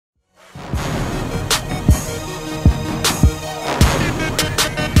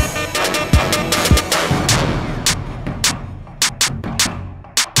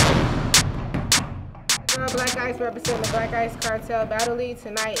Ice representing the Black Ice Cartel Battle League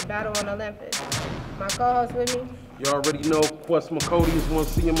tonight, Battle on Olympus. My co-host with me. You already know Quest McCody is one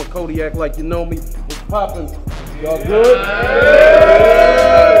seeing McCody act like you know me. What's poppin'? Y'all good?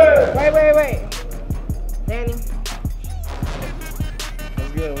 Yeah. Wait. Danny.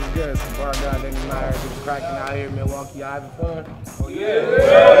 What's good? Some bar guy, Danny Meyer, just cracking out here in Milwaukee. Y'all having fun? Oh,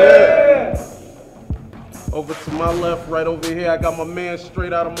 yeah. Over to my left, right over here, I got my man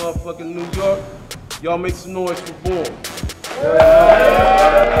straight out of motherfucking New York. Y'all make some noise for Boom.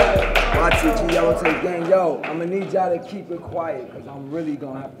 My teacher, y'all take gang. Yo, I'm gonna need y'all to keep it quiet because I'm really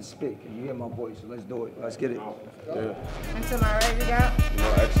gonna have to speak. And you hear my voice, so let's do it. Let's get it. Yeah. And to my right, we got? You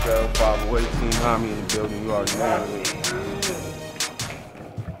know, Xcel, 508, Team Homie in the building. You already know it.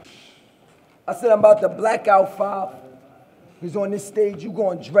 I said I'm about to black out 5. Because on this stage, you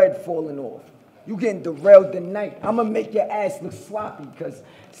going dread falling off. You getting derailed tonight. I'm gonna make your ass look sloppy because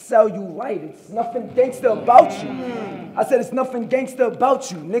cellulite, it's nothing gangsta about you. I said it's nothing gangsta about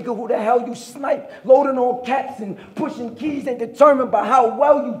you. Nigga, who the hell you snipe? Loading on cats and pushing keys ain't determined by how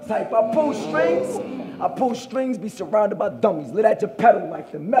well you type. I pull strings, be surrounded by dummies. Lit at your pedal like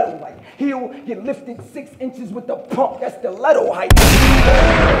the metal like. Heel get lifted 6 inches with the pump, that's stiletto height.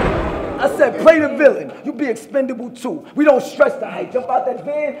 I said, play the villain, you be expendable too. We don't stress the height. Jump out that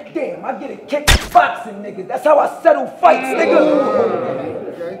van, damn, I get a kick boxing niggas. That's how I settle fights,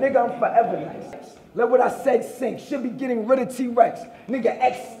 nigga. Nigga, I'm forever nice. Let what I said sink. Should be getting rid of T-Rex. Nigga,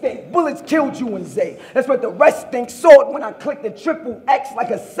 X stink. Bullets killed you and Zay. That's what the rest think. Saw it when I clicked the triple X like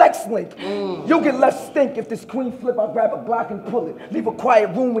a sex link. You'll get left stink if this queen flip. I grab a Glock and pull it. Leave a quiet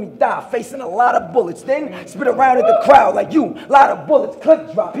room when he die, facing a lot of bullets. Then spit around at the crowd like you. Lot of bullets.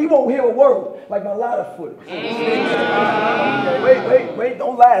 Click drop. He won't hear a word like my lot of footage. Wait.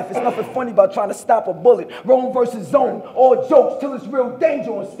 Don't laugh. It's nothing funny about trying to stop a bullet. Rome versus zone. All jokes till it's real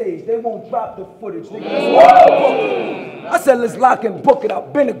danger on stage. They won't drop the footage. Nigga, I said let's lock and book it.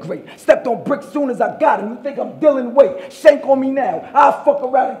 I'll integrate. Stepped on bricks soon as I got him. You think I'm dealing weight? Shank on me now. I'll fuck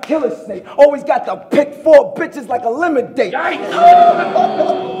around and kill a snake. Always got to pick 4 bitches like a limit date.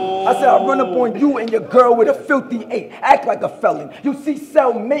 I said I'll run up on you and your girl with a filthy 8. Act like a felon. You see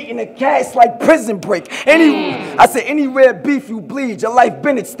cell mate in a cast like prison break. I said any rare beef you bleed, your life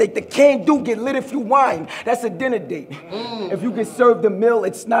been at stake. The can do get lit if you whine. That's a dinner date. If you get served a meal,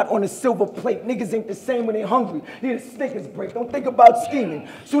 it's not on a silver plate. Niggas ain't the same when they hungry. Need a Snickers break. Don't think about scheming.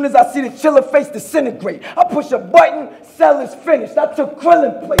 Soon as I see the chiller face disintegrate, I push a button, cell is finished. I took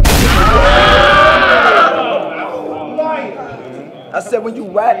Krillin plate. I said when you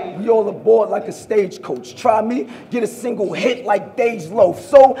rap, we all aboard like a stagecoach. Try me, get a single hit like Dave's Loaf.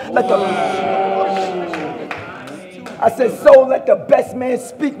 So let the best man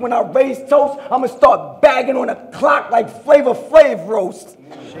speak when I raise toast. I'ma start bagging on a clock like Flavor Flav roast.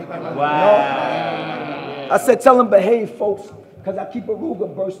 Wow. I said tell him behave, folks. Cause I keep a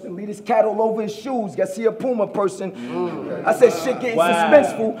Ruger bursting, lead his cat all over his shoes. Guess he a Puma person. I said shit getting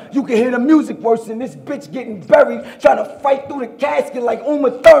suspenseful. You can hear the music worse than this bitch getting buried, trying to fight through the casket like Uma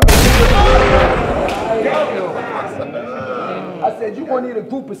Thurman. I said you gonna need a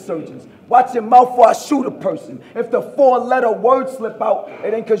group of surgeons. Watch your mouth while I shoot a person. If the 4-letter word slip out,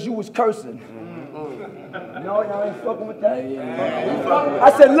 it ain't cause you was cursing. No, y'all ain't fucking with that?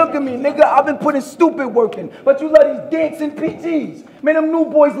 I said, look at me, nigga, I've been putting stupid work in, but you let these dancing PGs. Man, them new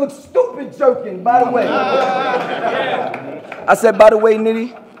boys look stupid jerking, by the way. I said, by the way,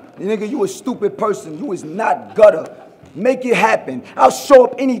 nigga, you a stupid person. You is not gutter. Make it happen. I'll show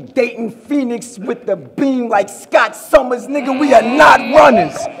up any Dayton Phoenix with the beam like Scott Summers, nigga. We are not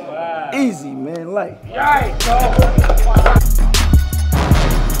runners. Easy, man, like.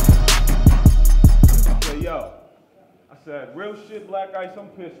 Yo, I said, real shit, Black Ice, I'm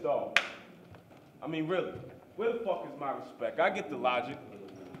pissed off. I mean, really, where the fuck is my respect? I get the logic.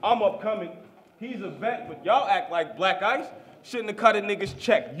 I'm upcoming. He's a vet, but y'all act like Black Ice shouldn't have cut a nigga's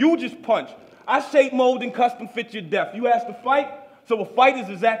check. You just punched. I shape, mold, and custom fit your death. You asked to fight? So a fight is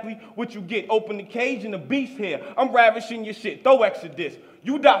exactly what you get. Open the cage and the beast here. I'm ravishing your shit. Throw extra disc.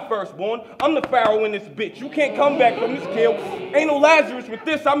 You die firstborn. I'm the pharaoh in this bitch. You can't come back from this kill. Ain't no Lazarus with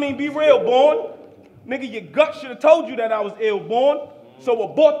this. I mean, be real, born. Nigga, your gut should have told you that I was ill-born. So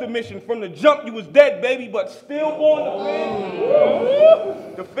abort the mission. From the jump, you was dead, baby, but stillborn.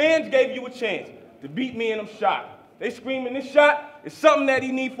 The fans gave you a chance to beat me and I'm shocked. They screaming this shot is something that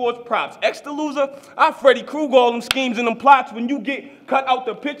he need for his props. X the loser, I Freddy Krueger all them schemes and them plots when you get cut out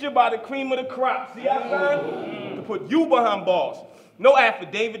the picture by the cream of the crop. See how I signed? To put you behind bars. No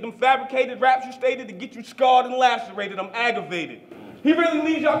affidavit, them fabricated raps you stated to get you scarred and lacerated. I'm aggravated. He really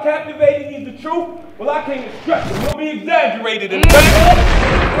leaves y'all captivated, he's the truth? Well, I came to stretch him, he'll be exaggerated and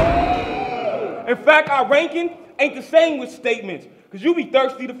In fact, our ranking ain't the same with statements, because you be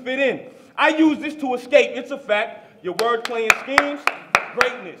thirsty to fit in. I use this to escape, it's a fact. Your word playing schemes,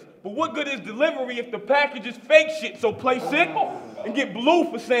 greatness. But what good is delivery if the package is fake shit? So play sick and get blue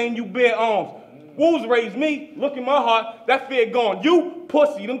for saying you bear arms. Wolves raised me, look in my heart, that fear gone. You,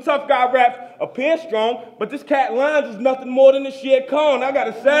 pussy, them tough guy raps appear strong, but this cat lines is nothing more than a sheer con. I got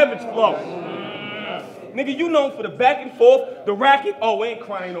a savage flow. Nigga, you known for the back and forth, the racket, oh, ain't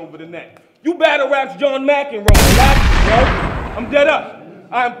crying over the neck. You battle raps John McEnroe, relax, bro. I'm dead up.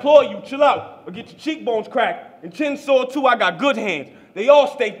 I implore you, chill out, or get your cheekbones cracked. And chin sore too, I got good hands. They all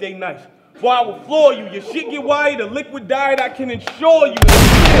state they nice. Boy, I will floor you. Your shit get wired, a liquid diet, I can assure you.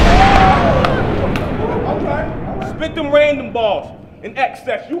 Okay. Spit them random balls in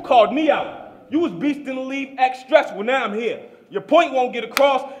excess. You called me out. You was beasting to leave X stress. Well, now I'm here. Your point won't get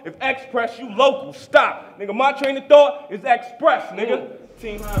across if X press you local. Stop. Nigga, my train of thought is express, nigga.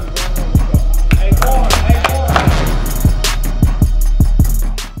 Team Hyman. Hey, boy, hey, boy.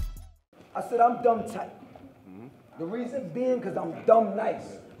 I said I'm dumb type. The reason being because I'm dumb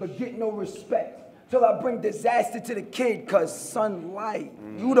nice, but get no respect. Till I bring disaster to the kid, cause sunlight.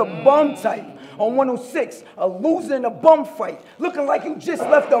 You the bum type. On 106, a loser in a bum fight. Looking like you just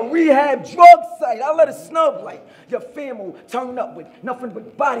left a rehab drug site. I let it snub like your fam will turn up with nothing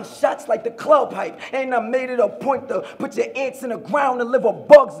but body shots like the club hype. And I made it a point to put your ants in the ground and live a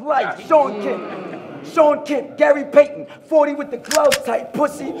bug's life. Sean Kemp, Gary Payton, 40 with the gloves tight,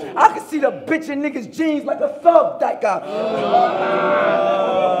 pussy. I can see the bitch in niggas' jeans like a thug dyke. I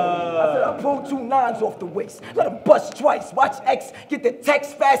said I pulled 2 9s off the waist. Let him bust twice. Watch X get the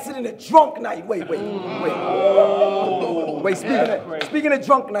text faster than a drunk night. Wait. Speaking of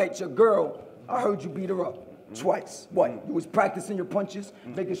drunk night, your girl, I heard you beat her up. Twice. What? You was practicing your punches,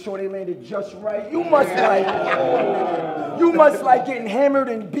 making sure they landed just right. You must like getting hammered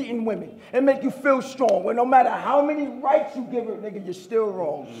and beating women and make you feel strong. Well, no matter how many rights you give her, nigga, you're still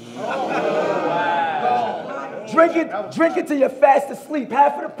wrong. Drink it till you're fast asleep.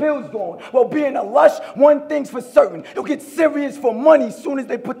 Half of the pills gone. Well, being a lush, one thing's for certain. You'll get serious for money as soon as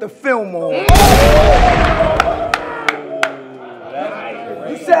they put the film on.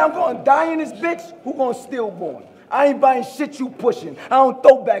 You say I'm gonna die in this bitch? Who gonna stillborn? I ain't buying shit you pushing. I don't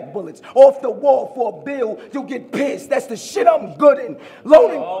throw back bullets. Off the wall for a bill, you'll get pissed. That's the shit I'm good in.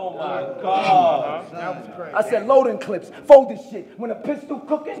 Loading. Oh my God. That was crazy. I said loading clips. Fold this shit. When a pistol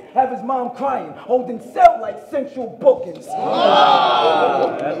cooking, have his mom crying. Holding cell like central bookings.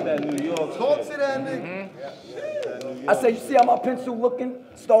 Oh. That's that New York. Talk to that nigga. I said, you see how my pencil looking?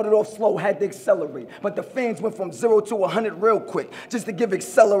 Started off slow, had to accelerate. But the fans went from 0 to 100 real quick, just to give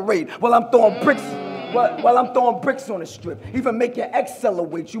accelerate. While I'm throwing bricks on the strip. Even make your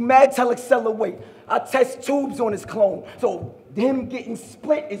accelerate. You mad? Tell accelerate. I test tubes on his clone. So him getting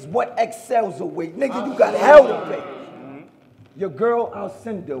split is what Xcel's away. Nigga, you got hell to pay. Your girl, I'll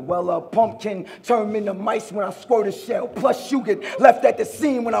send her. Well, a pumpkin turned into mice when I squirt a shell. Plus, you get left at the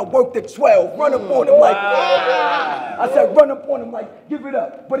scene when I worked at 12. Run up on him like, I said, run up on him like, give it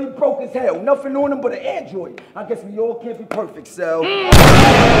up. But he broke as hell. Nothing on him but an Android. I guess we all can't be perfect, so.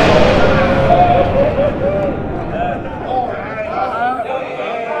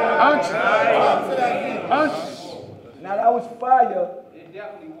 Now that was fire. It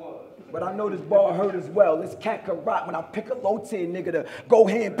definitely was. But I know this bar hurt as well. This cat can rock when I pick a low-tier nigga to go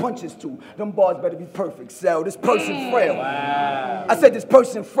hand punches to. Them bars better be perfect, so this person frail. Wow. I said this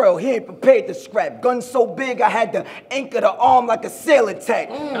person frail. He ain't prepared to scrap. Gun so big I had to anchor the arm like a sail attack.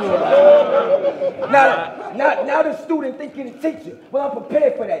 Now the student thinking the teacher. Well, I'm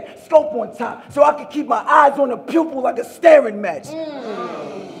prepared for that. Scope on top, so I can keep my eyes on the pupil like a staring match.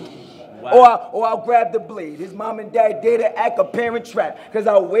 Wow. Or I'll grab the blade. His mom and dad dare to act a parent trap, cause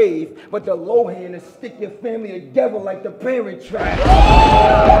I'll wave, but the low hand will stick your family together like the parent trap.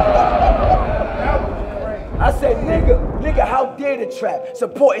 I said, nigga, how dare the trap?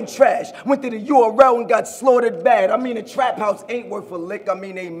 Supporting trash. Went to the URL and got slaughtered bad. I mean, the trap house ain't worth a lick. I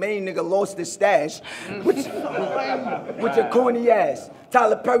mean, they main nigga lost his stash. With your corny ass.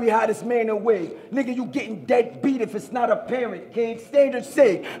 Tyler Perry, hottest man in a wig. Nigga, you getting dead beat if it's not apparent, kid. Standard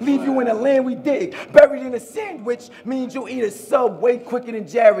sig, leave you in the land we dig. Buried in a sandwich means you'll eat a sub way quicker than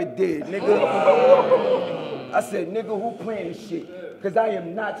Jared did, nigga. I said, nigga, who playing this shit? Cause I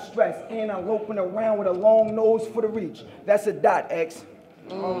am not stressed and I'm loping around with a long nose for the reach. That's a dot, X.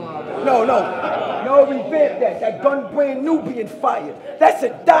 No, revamp that. That gun brand new being fired. That's a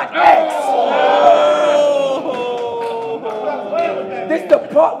dot X. This the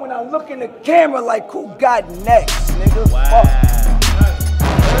part when I look in the camera like who got next, nigga. Wow.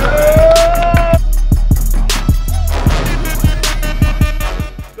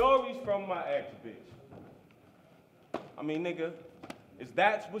 Stories from my ex. ex bitch. I mean, nigga, is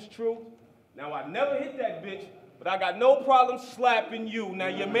that what's true? Now, I never hit that bitch, but I got no problem slapping you. Now,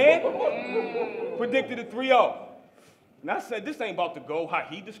 your man predicted a 3-0. And I said, this ain't about to go how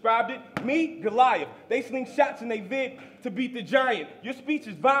he described it. Me, Goliath. They sling shots in they vid to beat the giant. Your speech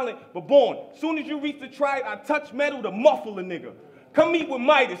is violent, but born. Soon as you reach the tribe, I touch metal to muffle a nigga. Come meet with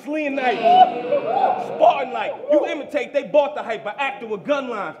Midas, Leonidas, Spartan-like. You imitate, they bought the hype, but acting with gun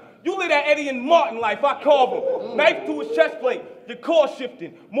lines. You live that Eddie and Martin life, I carve him. Knife to his chest plate, your core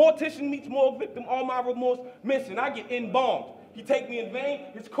shifting. Mortician meets more victim, all my remorse missing. I get embalmed. He take me in vain,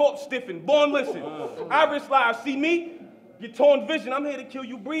 his corpse stiffened. Born listen, Iris live, see me? Your torn vision, I'm here to kill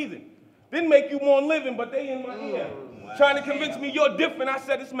you breathing. Didn't make you mourn living, but they in my ear. Trying to convince me you're different, I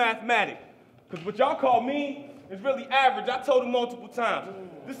said it's mathematic. Because what y'all call me is really average, I told him multiple times.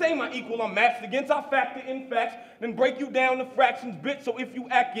 This ain't my equal I'm matched against, I factor in facts, then break you down to fractions, bitch, so if you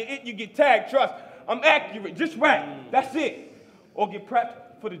act your it, you get tagged, trust. I'm accurate, just rap, that's it. Or get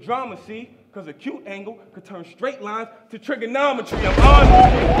prepped for the drama, see? Because acute angle could turn straight lines to trigonometry,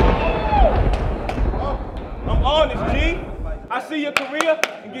 I'm honest, G. I see your career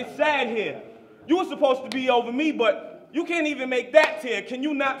and get sad here. You were supposed to be over me, but you can't even make that tear. Can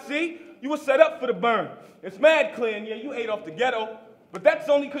you not see? You were set up for the burn. It's mad clear, and yeah, you ate off the ghetto, but that's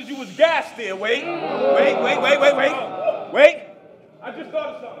only because you was gassed there. Wait. I just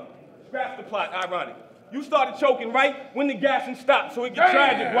thought of something. Scratch the plot, ironic. You started choking right when the gassing stopped, so it get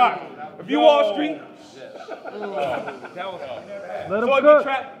tragic. Why? If you Wall Street, Let him so it cook. get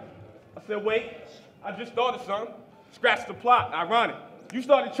tragic. I said, wait. I just thought of something. Scratch the plot, ironic. You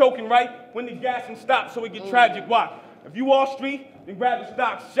started choking right when the gassing stopped, so it get tragic. Why? If you Wall Street, then grab the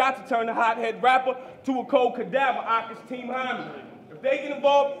stocks. Shot to turn the hothead rapper to a cold cadaver. Ockers team Hyman. If they get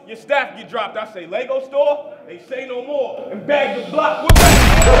involved, your staff get dropped. I say Lego store, they say no more. And bag the block.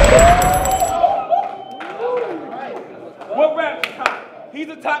 What rap's top? He's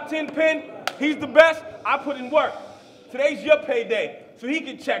a top 10 pin. He's the best. I put in work. Today's your payday, so he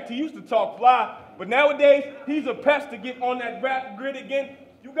get checked. He used to talk fly. But nowadays, he's a pest to get on that rap grid again.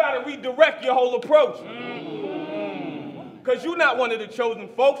 You gotta redirect your whole approach. Cause you're not one of the chosen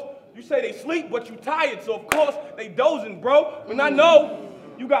folks. You say they sleep, but you tired, so of course they dozing, bro. And I know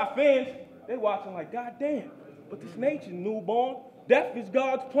you got fans, they watching like, God damn, but this nature, newborn, death is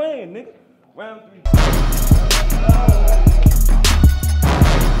God's plan, nigga. Round 3.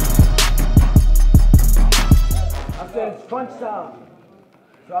 I said it's crunch time,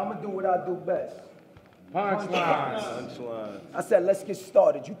 so I'm gonna do what I do best. Punchline. I said, let's get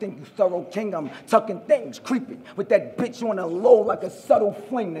started. You think you thorough king? I'm tucking things, creeping with that bitch on a low like a subtle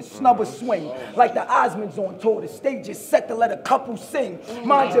fling, the snubber swing. Like the Osmonds on tour, the stage is set to let a couple sing.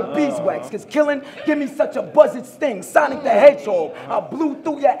 Mind your beeswax, cause killing give me such a buzzard sting. Sonic the Hedgehog, I blew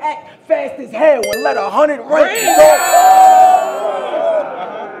through your act fast as hell and let 100 ring. Oh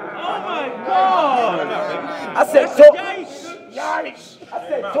my God! I said, talk. I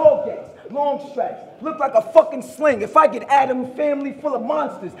said, tall gates. Long straps, look like a fucking sling. If I get Adam family full of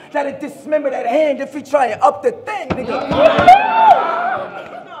monsters, that'll dismember that hand if he try and up the thing, nigga.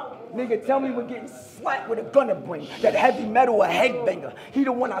 Nigga, tell me we're getting slapped with a gunner bring. That heavy metal a headbanger. He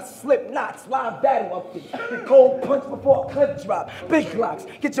the one I slip knots, live battle up there. The cold punch before a clip drop. Big glocks,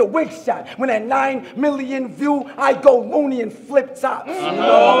 get your wig shot. When at 9 million view, I go loony and flip tops.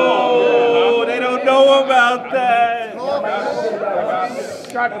 Oh, they don't know about that.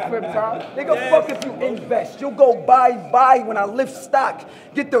 Got the flip top. Nigga, fuck if you invest. You'll go buy when I lift stock.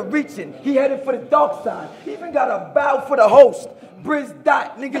 Get the reaching. He headed for the dark side. He even got a bow for the host. Briz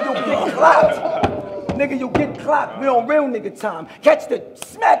dot. Nigga, you'll get clocked. Nigga, you'll get clocked. We on real nigga time. Catch the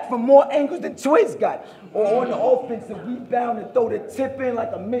smack from more angles than Twiz got. Or on the offensive rebound and throw the tip in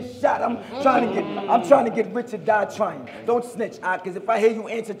like a missed shot. I'm trying to get rich or die trying. Don't snitch, cause if I hear you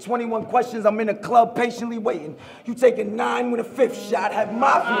answer 21 questions, I'm in a club patiently waiting. You taking 9 with a 5th shot, have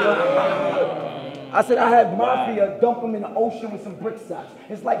mafia. I said I have mafia, dump him in the ocean with some brick socks.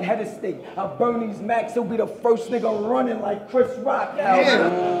 It's like head of state. I'll burn these max, he'll be the first nigga running like Chris Rock.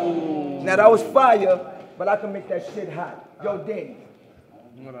 Now that was fire, but I can make that shit hot. Yo, Danny.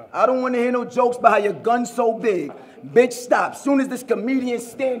 I don't want to hear no jokes about how your gun's so big. Bitch, stop. Soon as this comedian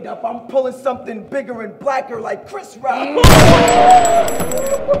stand up, I'm pulling something bigger and blacker like Chris Rock.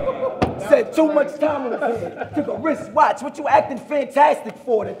 Said too much time on his head. Took a wristwatch. What you acting fantastic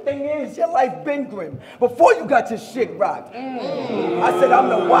for? The thing is, your life been grim. Before you got your shit rocked. I said I'm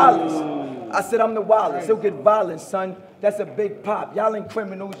the wildest. He'll get violent, son. That's a big pop. Y'all ain't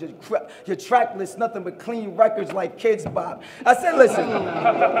criminals. Your track list nothing but clean records like Kids Bop. I said, listen.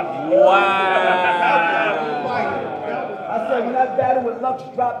 Wow. I said, when that battle with Lux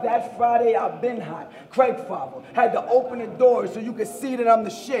dropped that Friday, I've been hot. Craig Father had to open the doors so you could see that I'm the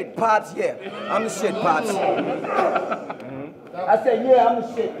shit, Pops. Yeah, I'm the shit, Pops. I said, yeah, I'm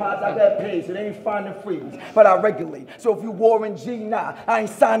the shit, Pops. I got paid, so they ain't finding freebies. But I regulate. So if you Warren G, nah, I ain't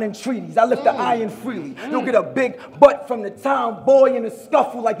signing treaties. I lift the iron freely. You'll get a big butt from the town boy in a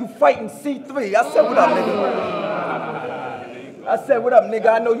scuffle like you fighting C3. I said, what up, nigga? I said, what up,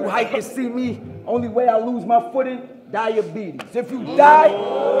 nigga? I know you hype to see me. Only way I lose my footing, diabetes. If you die,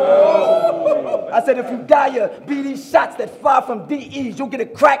 I said, if you die, you be these shots that fly from DEs. You'll get a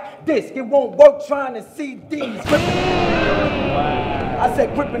cracked disc. It won't work trying to see D's. I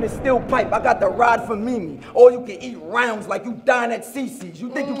said, gripping a steel pipe. I got the rod for Mimi. Or you can eat rounds like you dying at CC's. You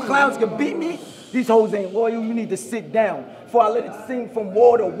think you clowns can beat me? These hoes ain't loyal. You need to sit down before I let it sing from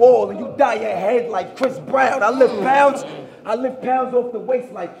wall to wall and you dye your head like Chris Brown. I lift pounds off the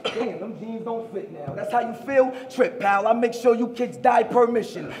waist like, damn, them jeans don't fit now. That's how you feel? Trip, pal. I make sure you kids die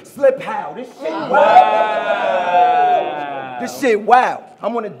permission. Slip how? This shit wow. This shit wow.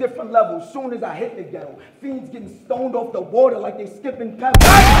 I'm on a different level as soon as I hit the ghetto. Fiends getting stoned off the water like they skipping pepper.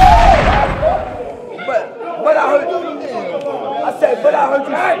 But I heard you.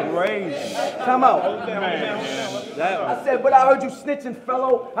 Come out. I said, but I heard you snitching,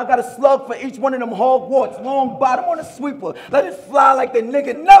 fellow. I got a slug for each one of them Hogwarts. Long bottom on a sweeper. Let it fly like the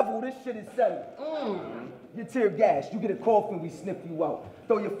nigga Neville. This shit is settled. You're tear gas. You get a cough when we sniff you out.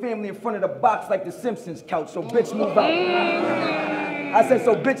 Throw your family in front of the box like the Simpsons couch. So bitch, move out. I said,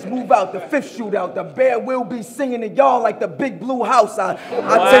 so bitch, move out. The fifth shootout. The bear will be singing to y'all like the big blue house. I tend to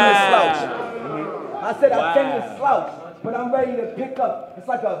slouch. I said, I tend to slouch. But I'm ready to pick up. It's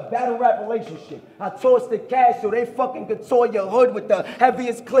like a battle rap relationship. I toss the cash so they fucking could tour your hood with the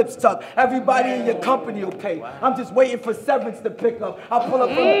heaviest clips tucked. Everybody in your company will pay. I'm just waiting for Severance to pick up. I'll pull up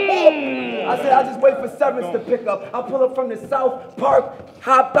from the... I said, I just wait for Severance to pick up. I'll pull up from the South Park,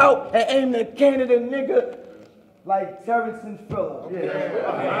 hop out, and aim the Canada nigga like Terrence and Phillip.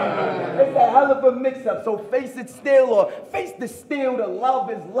 Yeah. It's a hell of a mix-up, so face it still or face the steel. The love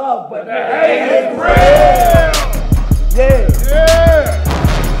is love, but the hate is real. Yeah.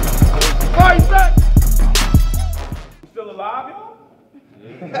 Fight back. You still alive, y'all?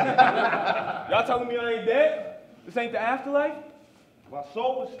 Y'all telling me I ain't dead? This ain't the afterlife? My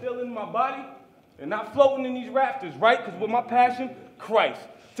soul is still in my body and not floating in these rafters, right? Because with my passion, Christ.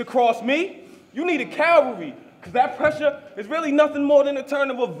 To cross me, you need a cavalry. Because that pressure is really nothing more than a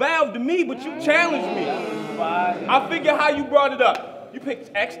turn of a valve to me, but you challenged me. I figure how you brought it up. You picked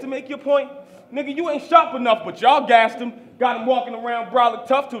X to make your point? Nigga, you ain't sharp enough, but y'all gassed him. Got him walking around brolic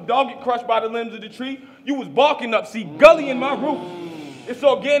tough till dog get crushed by the limbs of the tree. You was barking up, see, gully in my roots. It's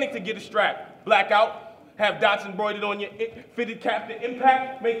organic to get a strap. Blackout, have dots embroidered on your fitted cap to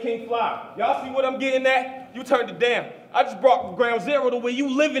impact, make king fly. Y'all see what I'm getting at? You turned it down. I just brought ground zero the way you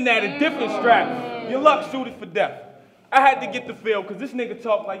living at a different strap. Your luck suited for death. I had to get the feel, cause this nigga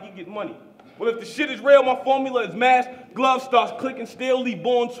talk like he get money. Well, if the shit is real, my formula is mass. Glove starts clicking, still leave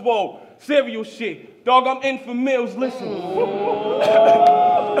born swole. Serial shit. Dog, I'm in for meals, listen.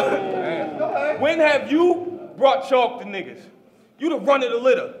 When have you brought chalk to niggas? You the run of the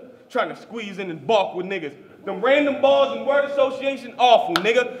litter, trying to squeeze in and balk with niggas. Them random balls and word association, awful,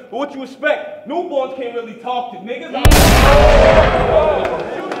 nigga. But what you expect? Newborns can't really talk to niggas.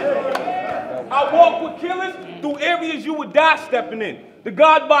 I walk with killers through areas you would die stepping in. The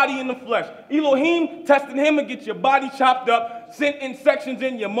God body in the flesh. Elohim testing him and get your body chopped up. Sent in sections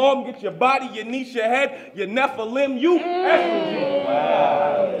in your mom, get your body, your niece, your head, your Nephilim, you estrogen.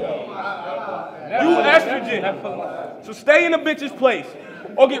 You estrogen. So stay in a bitch's place.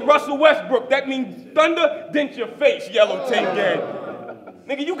 Or get Russell Westbrook. That means thunder, dent your face, yellow tape gang.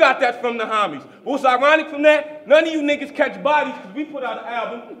 Nigga, you got that from the homies. But what's ironic from that? None of you niggas catch bodies because we put out an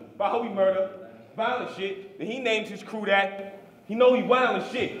album about how we murder, violent shit, and he names his crew that. He know he wild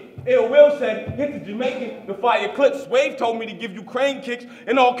and shit. Ill Will said, hit the Jamaican to fire clips. Wave told me to give you crane kicks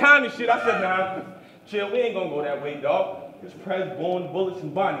and all kind of shit. I said, nah, chill, we ain't gonna go that way, dog. It's Prez, Born, Bullets,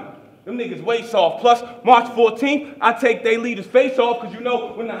 and Bonnie. Them niggas way soft. Plus, March 14th, I take they leader's face off, cause you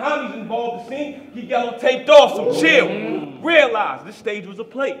know, when the homies involved the scene, he yellow taped off, so chill. Realize this stage was a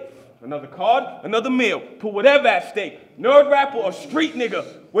plate. Another card, another meal. Put whatever at stake. Nerd rapper or street nigga.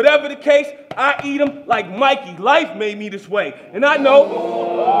 Whatever the case, I eat them like Mikey. Life made me this way. And I know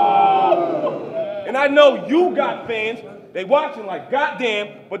you got fans. They watching like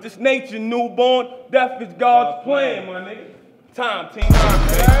goddamn, but this nature newborn, death is God's plan, my nigga. Time, team.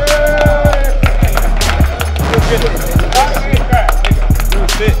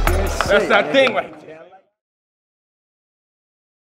 That's that thing right there.